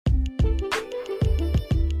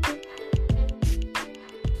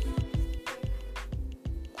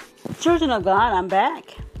Children of God, I'm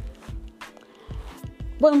back.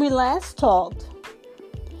 When we last talked,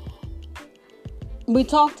 we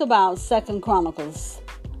talked about 2 Chronicles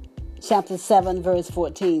chapter 7, verse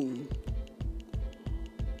 14.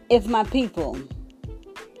 If my people,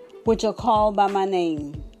 which are called by my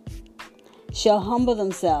name, shall humble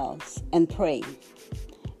themselves and pray,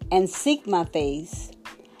 and seek my face,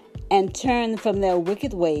 and turn from their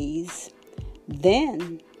wicked ways,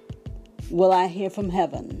 then will I hear from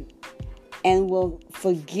heaven, and will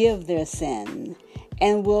forgive their sin,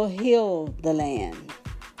 and will heal the land.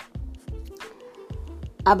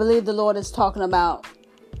 I believe the Lord is talking about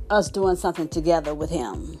us doing something together with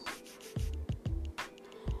Him.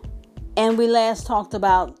 And we last talked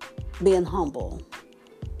about being humble.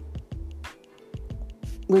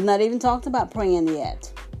 We've not even talked about praying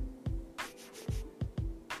yet.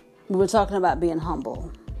 We were talking about being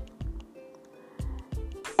humble.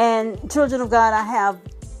 And children of God, I have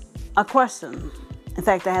a question. In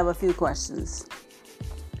fact, I have a few questions.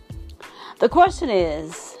 The question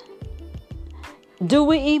is, do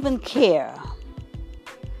we even care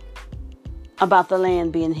about the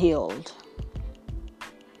land being healed?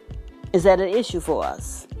 Is that an issue for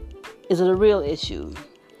us? Is it a real issue?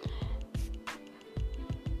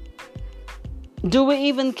 Do we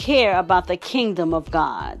even care about the kingdom of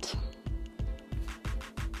God?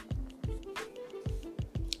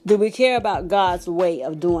 Do we care about God's way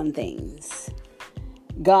of doing things?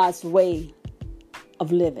 God's way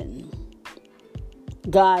of living?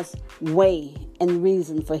 God's way and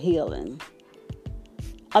reason for healing?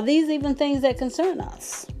 Are these even things that concern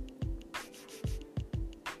us?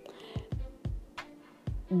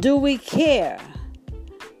 Do we care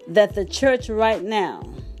that the church right now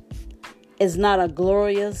is not a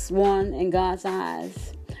glorious one in God's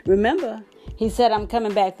eyes? Remember, He said, I'm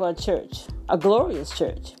coming back for a church, a glorious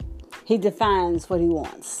church. He defines what He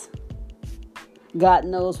wants. God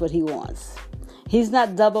knows what He wants. He's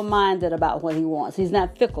not double-minded about what He wants. He's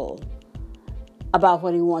not fickle about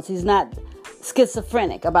what He wants. He's not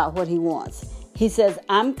schizophrenic about what He wants. He says,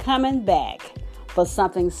 I'm coming back for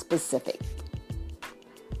something specific.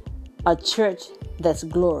 A church that's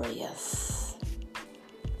glorious.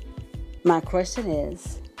 My question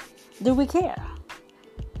is, do we care?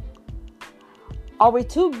 Are we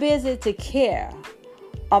too busy to care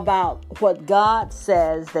about what God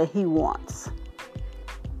says that He wants?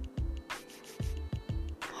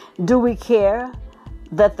 Do we care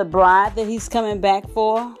that the bride that He's coming back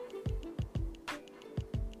for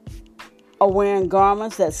are wearing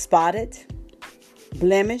garments that's spotted,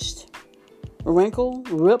 blemished, wrinkled,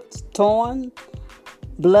 ripped, torn,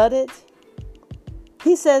 blooded?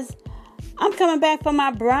 He says, I'm coming back for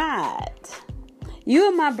my bride. You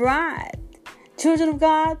are my bride. Children of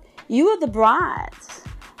God, you are the brides.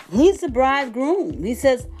 He's the bridegroom. He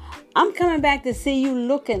says, I'm coming back to see you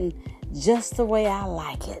looking just the way I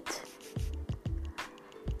like it.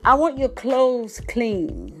 I want your clothes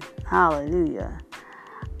clean. Hallelujah.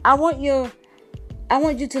 I want you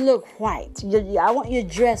to look white. I want you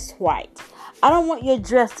dressed white. I don't want your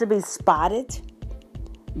dress to be spotted,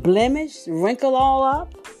 blemished, wrinkled all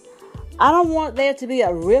up. I don't want there to be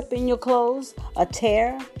a rip in your clothes, a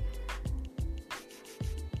tear.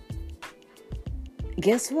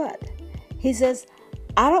 Guess what? He says,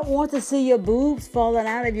 I don't want to see your boobs falling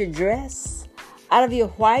out of your dress, out of your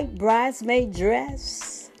white bridesmaid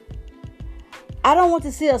dress. I don't want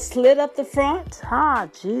to see a slit up the front.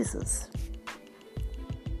 Jesus.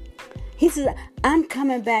 He says, I'm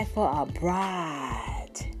coming back for a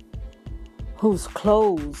bride whose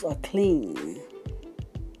clothes are clean.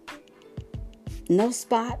 No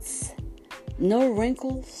spots, no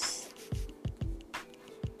wrinkles,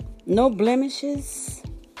 no blemishes,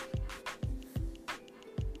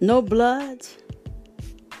 no blood.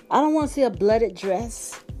 I don't want to see a blooded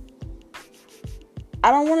dress.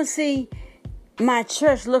 I don't want to see my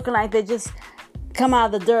church looking like they just come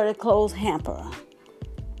out of the dirty clothes hamper.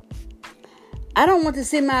 I don't want to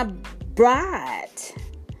see my bride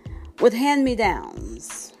with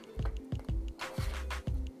hand-me-downs.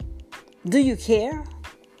 Do you care?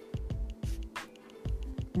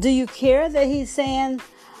 Do you care that He's saying,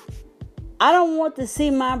 I don't want to see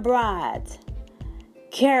my bride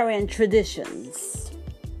carrying traditions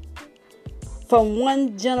from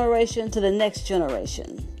one generation to the next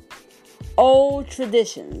generation? Old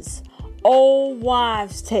traditions, old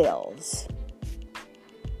wives' tales,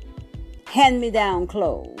 hand-me-down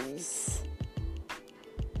clothes,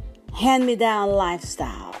 hand-me-down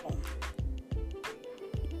lifestyle.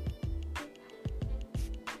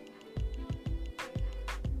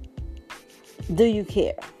 Do you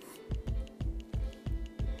care?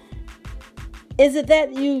 Is it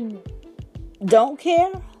that you don't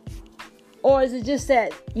care? Or is it just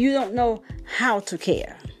that you don't know how to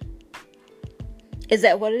care? Is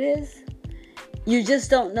that what it is? You just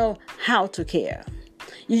don't know how to care.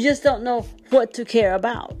 You just don't know what to care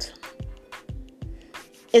about.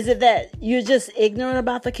 Is it that you're just ignorant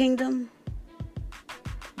about the kingdom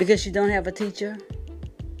because you don't have a teacher?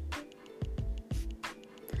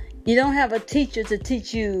 You don't have a teacher to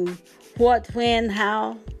teach you what, when,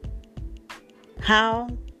 how,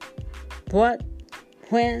 what,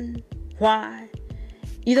 when, why.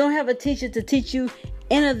 You don't have a teacher to teach you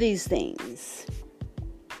any of these things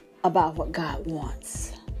about what God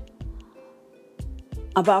wants,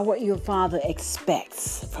 about what your Father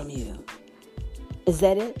expects from you. Is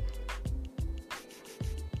that it?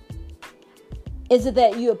 Is it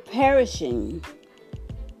that you're perishing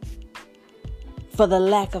for the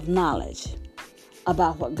lack of knowledge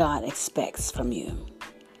about what God expects from you?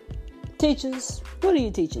 Teachers, what are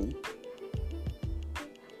you teaching?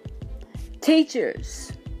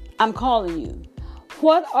 Teachers, I'm calling you.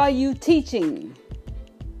 What are you teaching?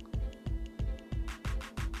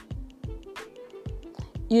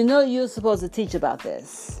 You know you're supposed to teach about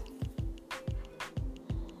this.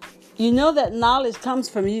 You know that knowledge comes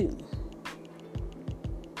from you.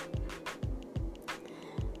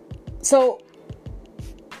 So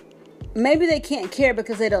maybe they can't care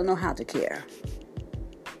because they don't know how to care.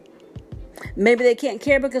 Maybe they can't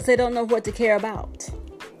care because they don't know what to care about.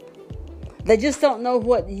 They just don't know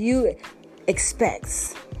what you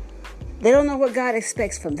expects. They don't know what God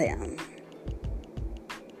expects from them.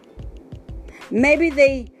 Maybe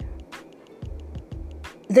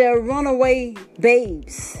they're runaway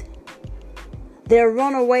babes. They're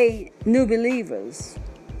runaway new believers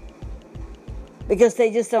because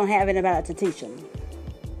they just don't have anybody to teach them.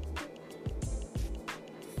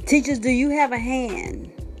 Teachers, do you have a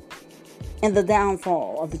hand in the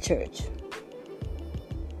downfall of the church?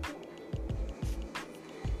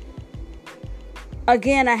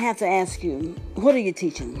 Again, I have to ask you, what are you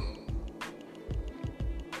teaching?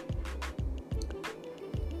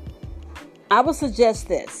 I would suggest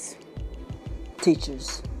this,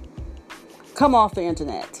 teachers. Come off the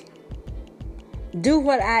internet. Do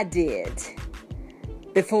what I did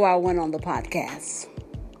before I went on the podcast.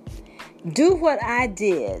 Do what I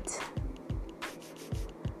did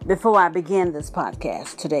before I began this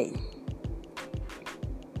podcast today.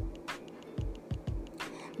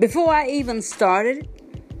 Before I even started,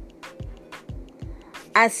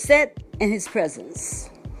 I sat in His presence.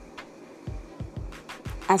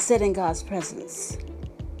 I sat in God's presence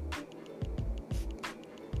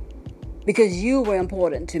because you were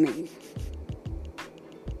important to me.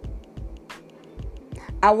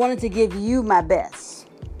 I wanted to give you my best.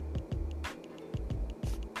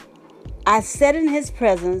 I sat in His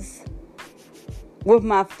presence with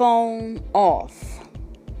my phone off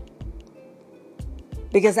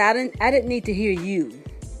because I didn't need to hear you.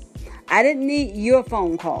 I didn't need your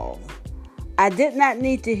phone call. I did not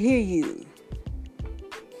need to hear you.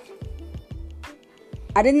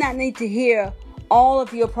 I did not need to hear all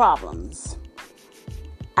of your problems.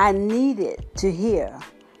 I needed to hear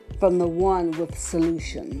from the one with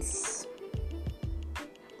solutions.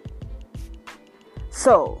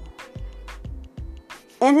 So,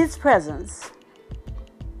 in His presence,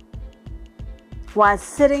 while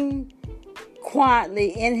sitting quietly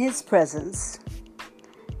in His presence,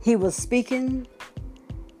 He was speaking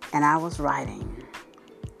and I was writing.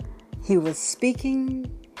 He was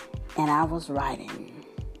speaking and I was writing.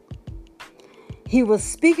 He was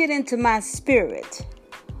speaking into my spirit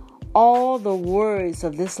all the words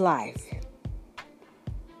of this life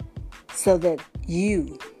so that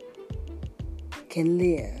you can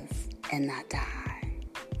live and not die.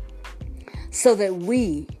 So that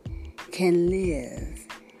we can live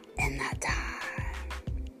and not die.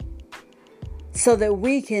 So that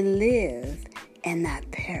we can live and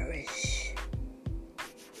not perish.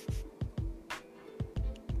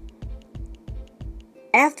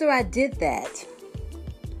 After I did that,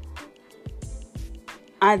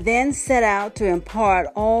 I then set out to impart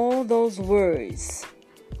all those words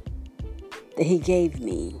that He gave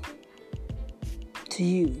me to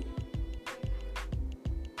you,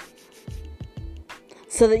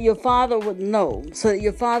 so that your Father would know, so that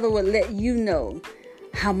your Father would let you know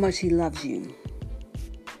how much He loves you,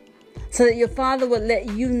 so that your Father would let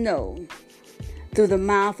you know through the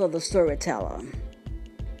mouth of the storyteller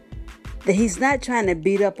that He's not trying to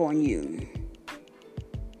beat up on you.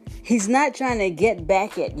 He's not trying to get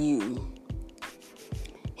back at you.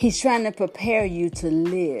 He's trying to prepare you to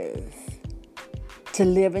live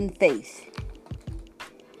in faith.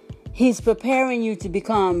 He's preparing you to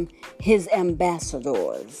become His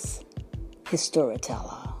ambassadors. his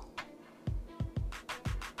storyteller.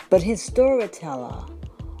 But his storyteller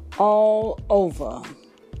all over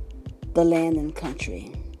the land and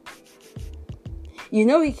country. You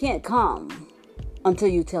know he can't come until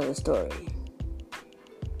you tell a story.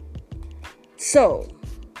 So,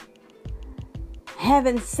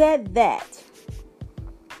 having said that,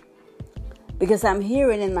 because I'm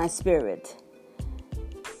hearing in my spirit,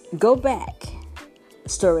 go back,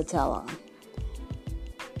 storyteller,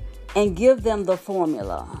 and give them the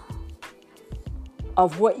formula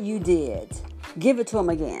of what you did. Give it to them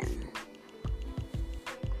again.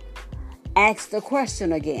 Ask the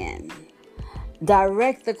question again.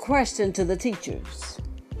 Direct the question to the teachers.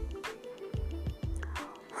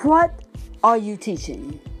 What are you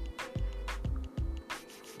teaching?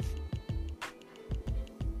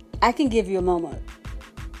 I can give you a moment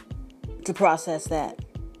to process that.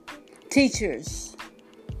 Teachers,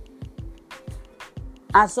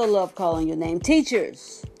 I so love calling your name.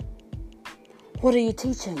 Teachers, what are you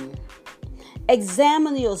teaching?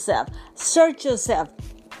 Examine yourself. Search yourself,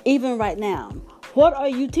 even right now. What are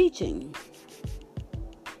you teaching?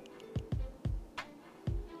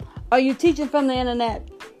 Are you teaching from the internet?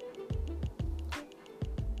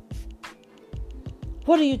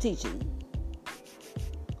 What are you teaching?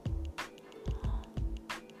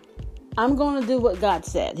 I'm going to do what God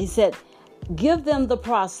said. He said, give them the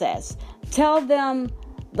process. Tell them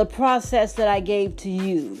the process that I gave to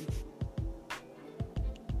you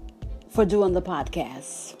for doing the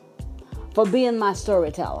podcast, for being my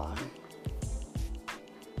storyteller.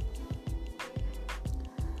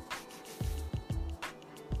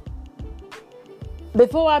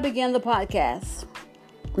 Before I began the podcast,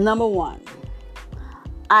 number one,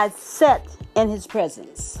 I sat in his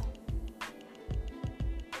presence.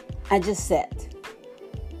 I just sat,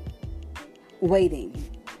 waiting,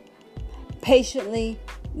 patiently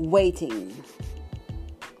waiting,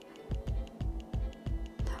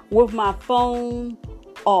 with my phone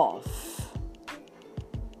off,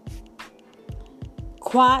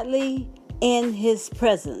 quietly in his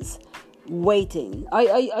presence, waiting.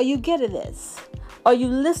 Are you getting this? Are you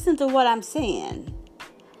listening to what I'm saying?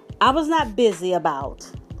 I was not busy about.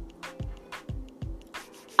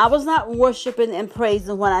 I was not worshiping and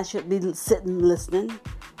praising when I should be sitting listening.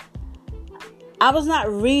 I was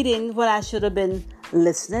not reading when I should have been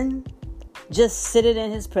listening. Just sitting in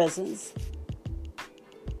his presence.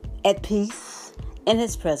 At peace in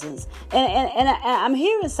his presence. And I'm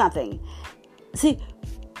hearing something. See,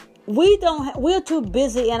 we're too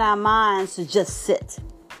busy in our minds to just sit.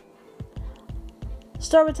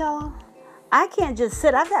 Storyteller, I can't just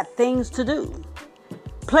sit. I've got things to do,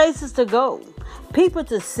 places to go, people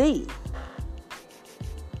to see,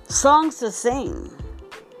 songs to sing.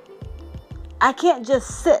 I can't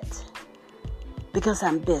just sit because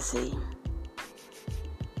I'm busy.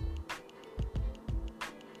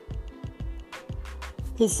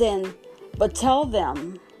 He's saying, but tell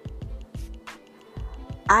them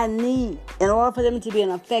in order for them to be an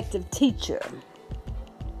effective teacher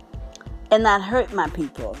and not hurt my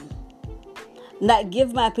people, not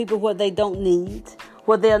give my people what they don't need,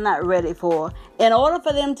 what they're not ready for. In order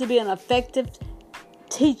for them to be an effective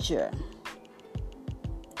teacher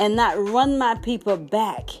and not run my people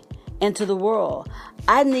back into the world,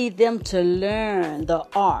 I need them to learn the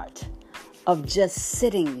art of just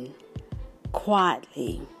sitting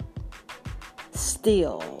quietly,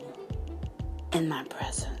 still in my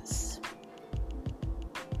presence,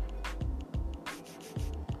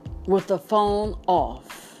 with the phone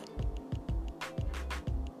off.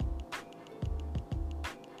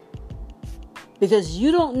 Because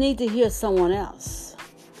you don't need to hear someone else.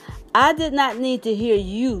 I did not need to hear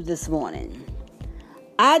you this morning.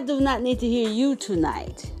 I do not need to hear you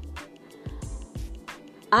tonight.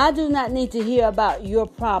 I do not need to hear about your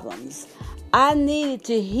problems. I needed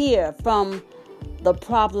to hear from the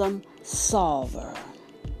problem solver.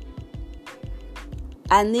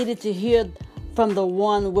 I needed to hear from the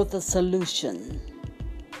one with a solution.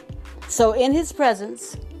 So in his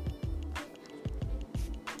presence,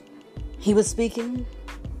 he was speaking,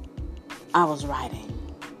 I was writing.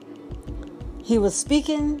 He was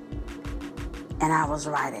speaking, and I was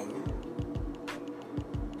writing.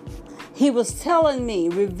 He was telling me,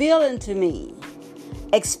 revealing to me,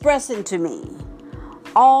 expressing to me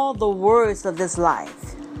all the words of this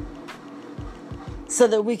life so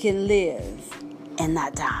that we can live and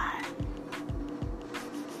not die.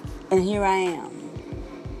 And here I am,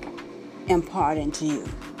 imparting to you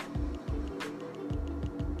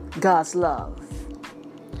God's love,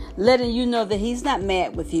 letting you know that he's not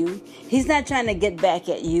mad with you. He's not trying to get back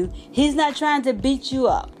at you. He's not trying to beat you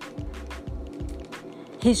up.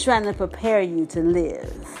 He's trying to prepare you to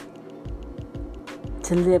live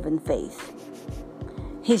in faith.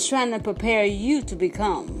 He's trying to prepare you to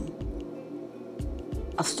become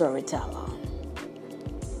a storyteller.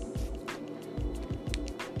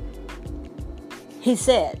 He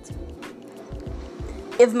said,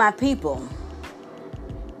 if my people,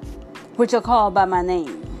 which are called by my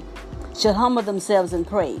name, shall humble themselves and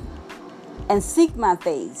pray, and seek my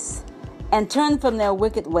face, and turn from their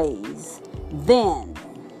wicked ways, then.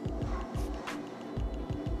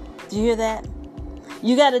 Do you hear that?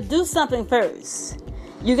 You got to do something first.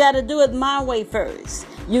 You got to do it my way first.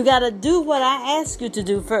 You got to do what I ask you to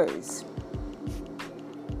do first.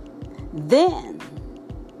 Then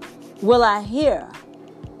will I hear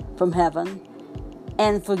from heaven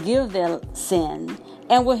and forgive their sin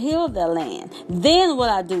and will heal their land. Then will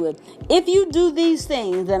I do it. If you do these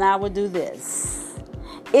things, then I will do this.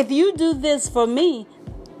 If you do this for me,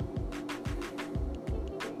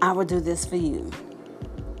 I will do this for you.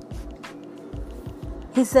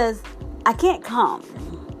 He says, I can't come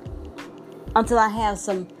until I have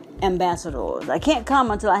some ambassadors. I can't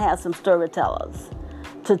come until I have some storytellers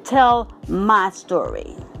to tell my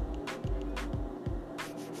story.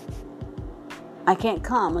 I can't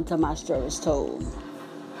come until my story is told.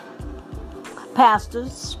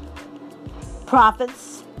 Pastors,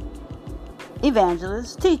 prophets,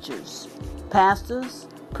 evangelists, teachers, pastors,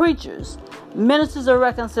 preachers, ministers of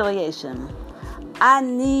reconciliation. I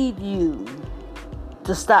need you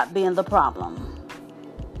to stop being the problem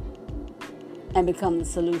and become the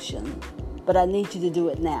solution. But I need you to do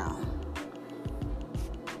it now.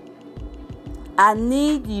 I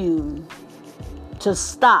need you to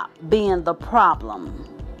stop being the problem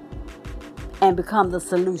and become the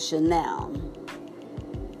solution now.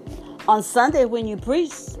 On Sunday when you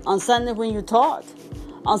preached, on Sunday when you taught,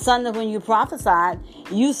 on Sunday when you prophesied,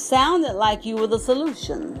 you sounded like you were the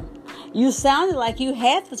solution. You sounded like you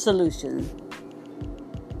had the solution.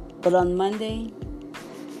 But on Monday,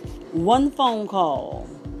 one phone call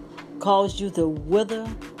caused you to wither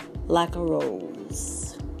like a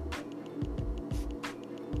rose.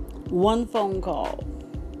 One phone call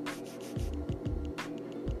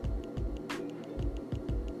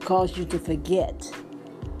caused you to forget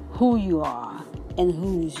who you are and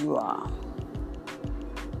whose you are.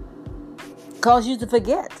 Caused you to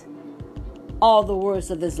forget all the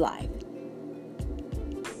words of this life.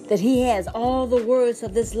 That he has all the words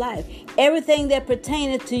of this life. Everything that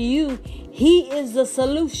pertaineth to you, he is the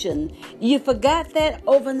solution. You forgot that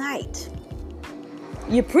overnight.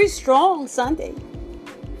 You preached strong Sunday.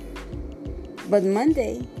 But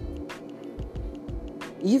Monday,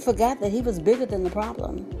 you forgot that he was bigger than the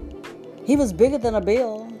problem. He was bigger than a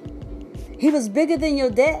bill. He was bigger than your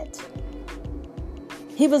debt.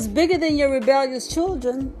 He was bigger than your rebellious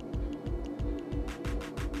children.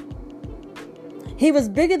 He was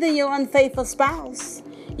bigger than your unfaithful spouse.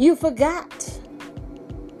 You forgot.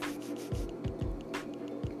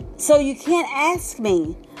 So you can't ask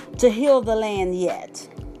me to heal the land yet.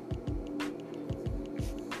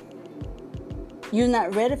 You're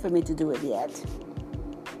not ready for me to do it yet.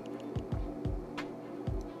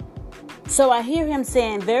 So I hear him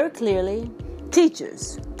saying very clearly,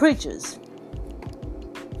 teachers, preachers,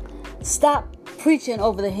 stop preaching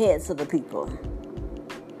over the heads of the people.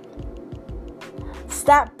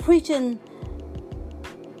 Stop preaching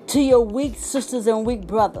to your weak sisters and weak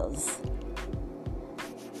brothers.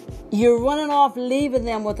 You're running off, leaving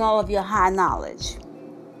them with all of your high knowledge.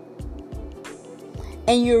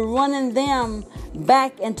 And you're running them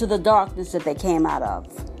back into the darkness that they came out of.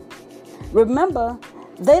 Remember,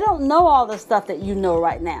 they don't know all the stuff that you know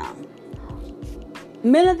right now.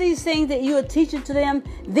 Many of these things that you are teaching to them,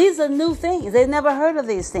 these are new things. They've never heard of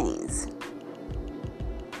these things.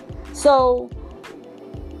 So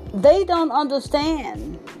they don't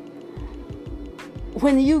understand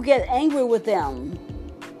when you get angry with them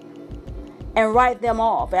and write them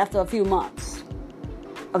off after a few months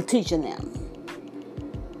of teaching them.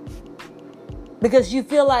 Because you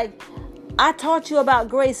feel like, I taught you about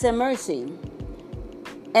grace and mercy,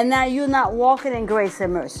 and now you're not walking in grace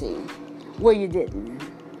and mercy. Well, you didn't.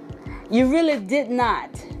 You really did not.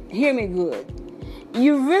 Hear me good.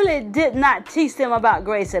 You really did not teach them about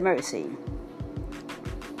grace and mercy.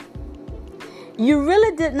 You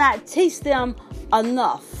really did not teach them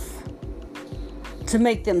enough to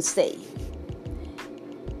make them stay.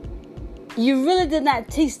 You really did not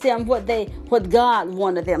teach them what God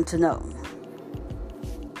wanted them to know.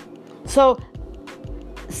 So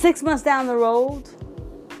 6 months down the road,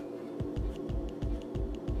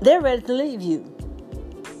 they're ready to leave you.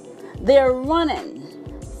 They're running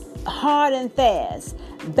hard and fast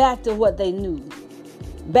back to what they knew.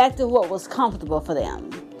 back to what was comfortable for them,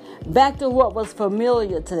 back to what was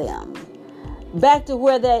familiar to them, back to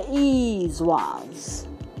where their ease was.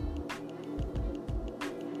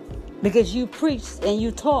 Because you preached and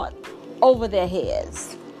you taught over their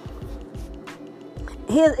heads.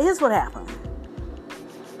 Here's what happened.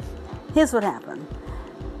 Here's what happened.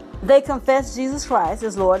 They confessed Jesus Christ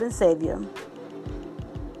as Lord and Savior.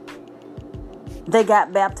 They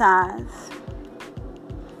got baptized.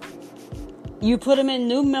 You put them in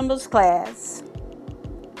new members class.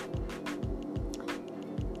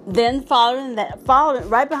 Then following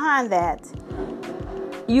right behind that,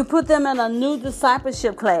 you put them in a new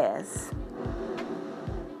discipleship class.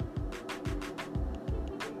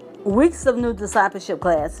 Weeks of new discipleship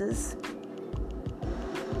classes.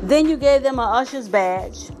 Then you gave them an usher's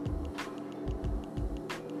badge.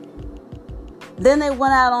 Then they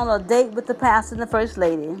went out on a date with the pastor and the first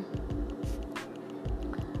lady.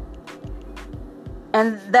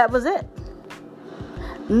 And that was it.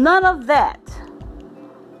 None of that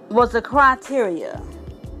was the criteria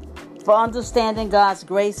for understanding God's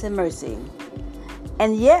grace and mercy.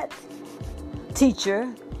 And yet,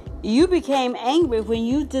 teacher, you became angry when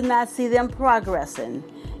you did not see them progressing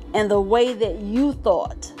in the way that you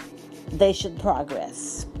thought they should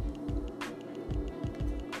progress.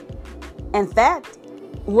 In fact,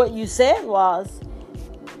 what you said was,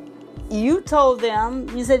 you told them,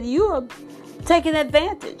 you said you are taking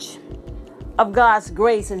advantage of God's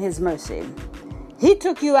grace and His mercy. He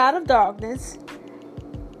took you out of darkness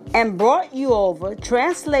and brought you over,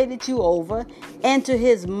 translated you over into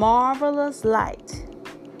His marvelous light.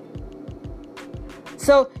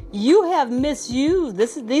 So you have misused,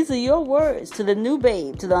 these are your words to the new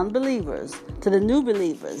babe, to the unbelievers, to the new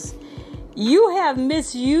believers. You have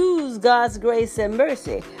misused God's grace and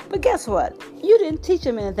mercy. But guess what? You didn't teach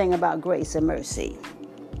them anything about grace and mercy.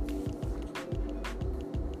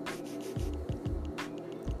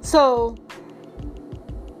 So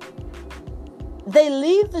they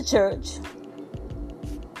leave the church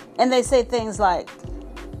and they say things like,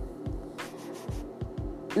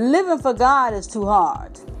 living for God is too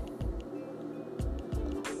hard.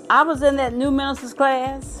 I was in that new ministers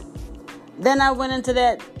class. Then I went into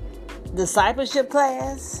that discipleship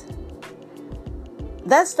class.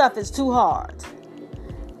 That stuff is too hard.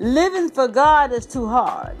 Living for God is too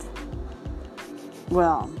hard.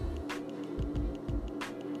 Well,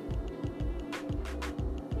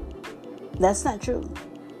 that's not true.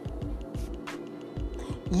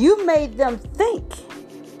 You made them think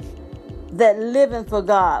that living for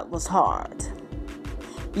God was hard.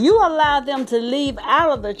 You allowed them to leave out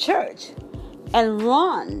of the church and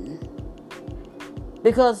run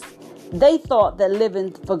because they thought that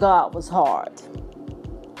living for God was hard.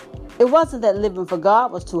 It wasn't that living for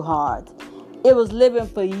God was too hard. It was living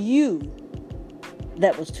for you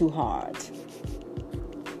that was too hard.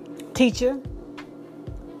 Teacher,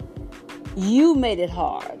 you made it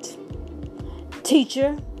hard.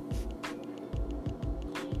 Teacher,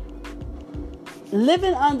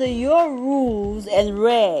 living under your rules and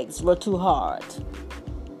regs were too hard.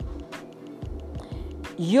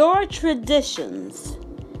 Your traditions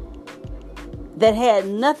that had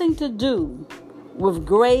nothing to do with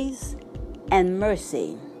grace and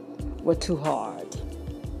mercy were too hard.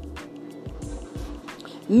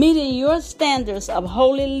 Meeting your standards of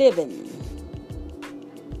holy living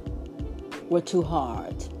were too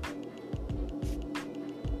hard.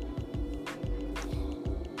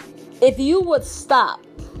 If you would stop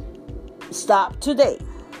today.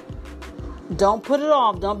 Don't put it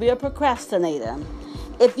off. Don't be a procrastinator.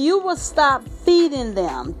 If you would stop feeding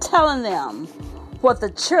them, telling them what the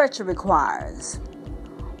church requires,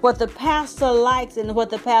 what the pastor likes and what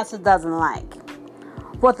the pastor doesn't like,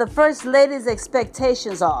 what the first lady's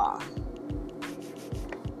expectations are.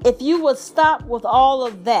 If you would stop with all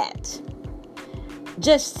of that,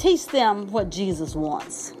 just teach them what Jesus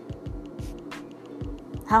wants.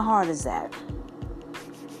 How hard is that?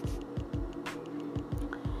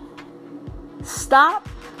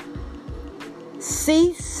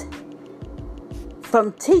 Cease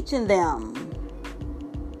from teaching them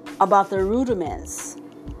about the rudiments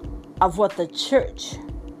of what the church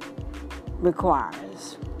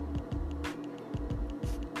requires.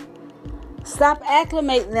 Stop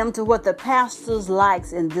acclimating them to what the pastor's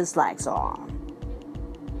likes and dislikes are.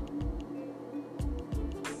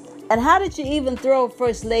 And how did you even throw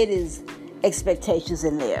First Lady's expectations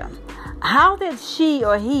in there? How did she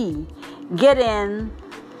or he get in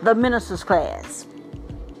the minister's class,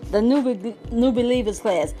 the new believers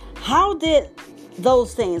class? How did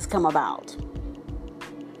those things come about?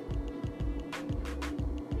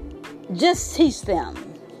 Just teach them.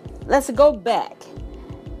 Let's go back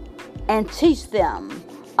and teach them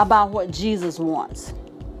about what Jesus wants.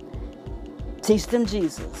 Teach them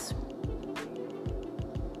Jesus.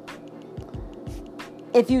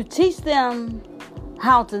 If you teach them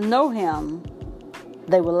how to know him,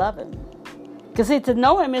 they will love him. Because see, to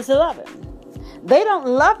know him is to love him. They don't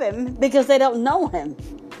love him because they don't know him.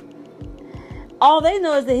 All they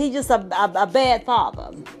know is that he's just a bad father.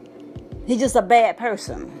 He's just a bad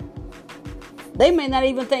person. They may not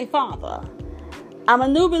even think father. I'm a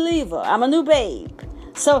new believer. I'm a new babe.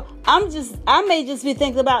 So I may just be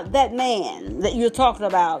thinking about that man that you're talking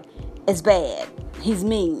about is bad. He's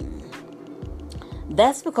mean.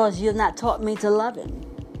 That's because you've not taught me to love him.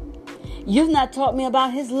 You've not taught me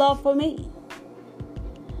about his love for me.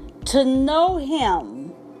 To know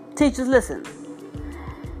him, teachers, listen.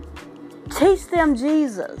 Teach them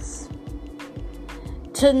Jesus.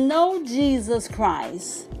 To know Jesus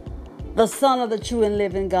Christ, the Son of the true and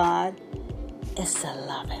living God, is to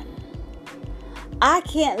love him. I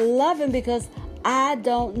can't love him because I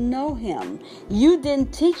don't know him. You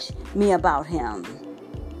didn't teach me about him.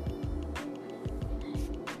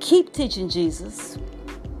 Keep teaching Jesus.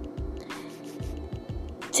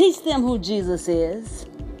 Teach them who Jesus is.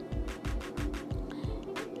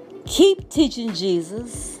 Keep teaching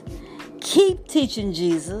Jesus. Keep teaching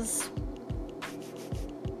Jesus.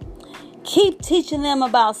 Keep teaching them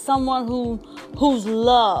about someone whose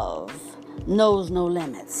love knows no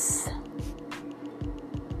limits.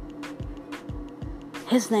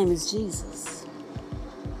 His name is Jesus.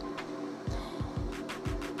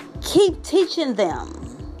 Keep teaching them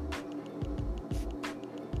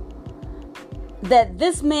that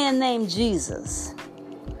this man named Jesus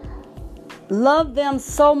loved them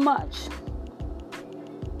so much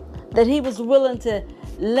that he was willing to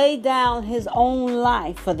lay down his own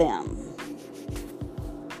life for them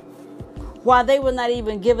while they were not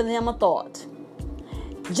even giving him a thought.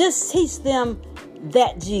 Just teach them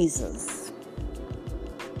that Jesus.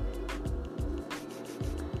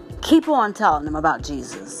 Keep on telling them about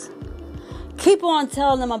Jesus. Keep on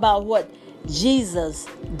telling them about what Jesus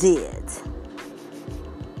did.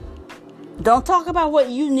 Don't talk about what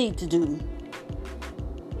you need to do.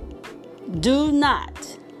 Do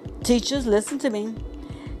not, teachers, listen to me.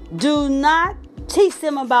 Do not teach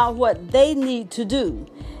them about what they need to do.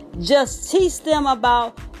 Just teach them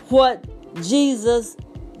about what Jesus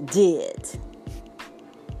did.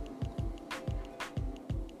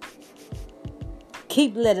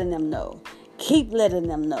 Keep letting them know. Keep letting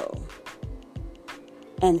them know.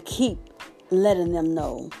 And keep letting them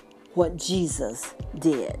know what Jesus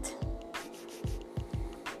did.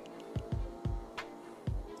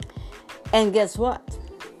 And guess what?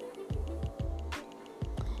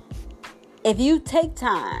 If you take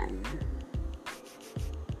time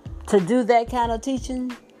to do that kind of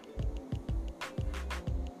teaching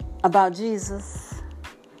about Jesus,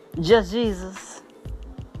 just Jesus,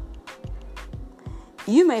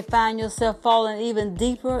 you may find yourself falling even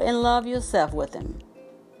deeper in love yourself with him.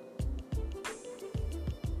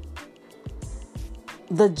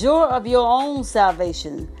 The joy of your own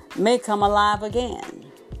salvation may come alive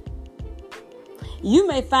again. You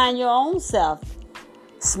may find your own self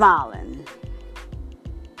smiling,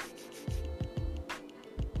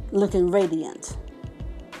 looking radiant,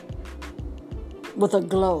 with a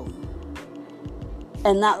glow,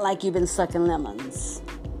 and not like you've been sucking lemons.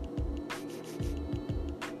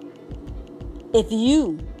 If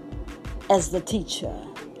you, as the teacher,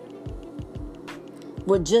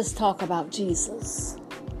 would just talk about Jesus,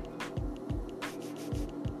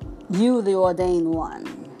 you, the ordained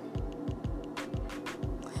one,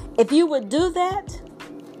 if you would do that,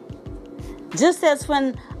 just as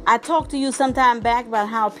when I talked to you some time back about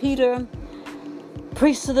how Peter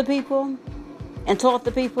preached to the people and taught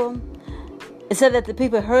the people, it said that the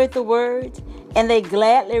people heard the word and they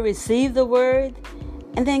gladly received the word.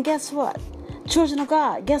 And then guess what? Children of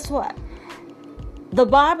God, guess what? The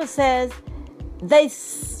Bible says they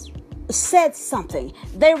said something.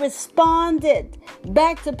 They responded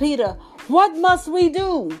back to Peter. What must we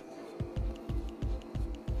do?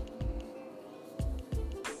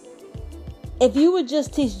 If you would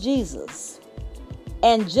just teach Jesus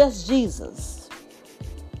and just Jesus,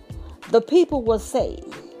 the people will say,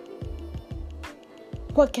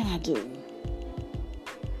 what can I do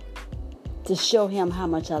to show him how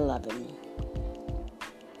much I love him?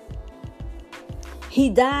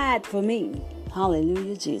 He died for me.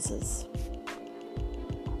 Hallelujah, Jesus.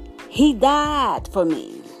 He died for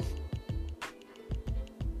me.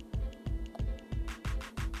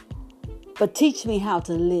 But teach me how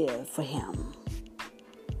to live for him.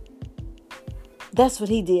 That's what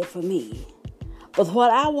he did for me. But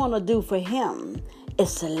what I want to do for him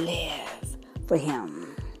is to live for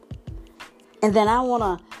Him. And then I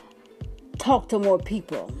want to talk to more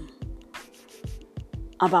people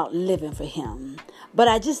about living for Him. But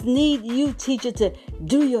I just need you, teacher, to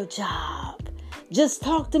do your job. Just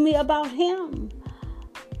talk to me about Him.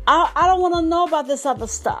 I don't want to know about this other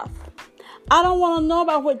stuff. I don't want to know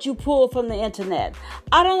about what you pull from the internet.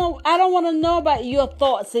 I don't want to know about your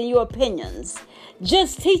thoughts and your opinions.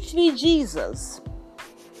 Just teach me Jesus.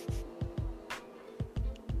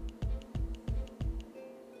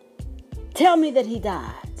 Tell me that He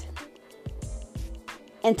died.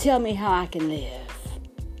 And tell me how I can live.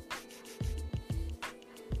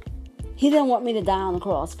 He didn't want me to die on the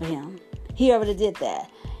cross for Him. He already did that.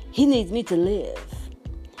 He needs me to live.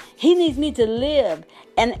 He needs me to live.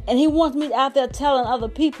 And He wants me out there telling other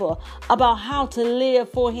people about how to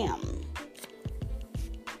live for Him.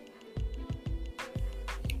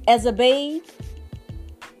 As a babe,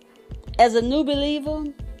 as a new believer,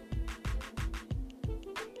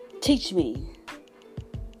 teach me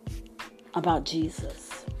about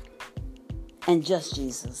Jesus and just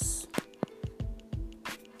Jesus.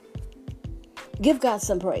 Give God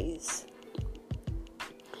some praise.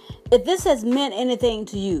 If this has meant anything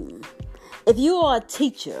to you, if you are a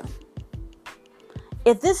teacher,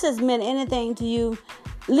 if this has meant anything to you,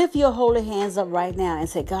 lift your holy hands up right now and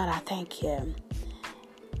say, God, I thank you.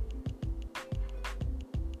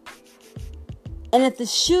 And if the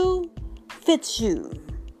shoe fits you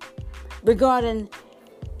regarding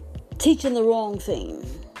teaching the wrong thing,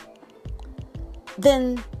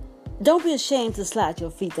 then don't be ashamed to slide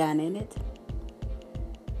your feet down in it.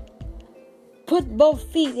 Put both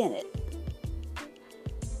feet in it.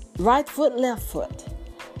 Right foot, left foot.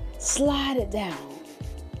 Slide it down.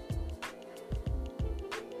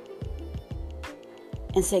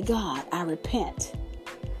 And say, God, I repent.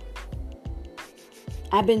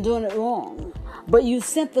 I've been doing it wrong. But you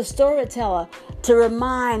sent the storyteller to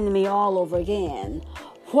remind me all over again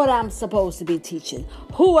what I'm supposed to be teaching,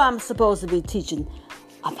 who I'm supposed to be teaching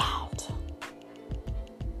about.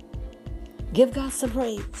 Give God some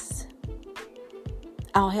praise.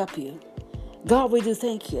 I'll help you. God, we do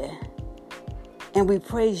thank you. And we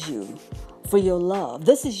praise you for your love.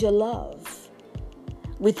 This is your love.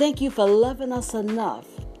 We thank you for loving us enough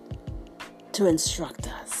to instruct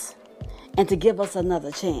us and to give us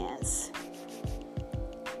another chance.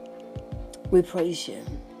 We praise you.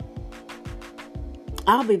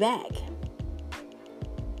 I'll be back.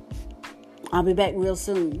 I'll be back real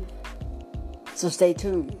soon. So stay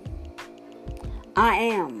tuned. I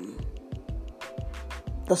am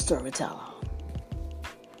the storyteller.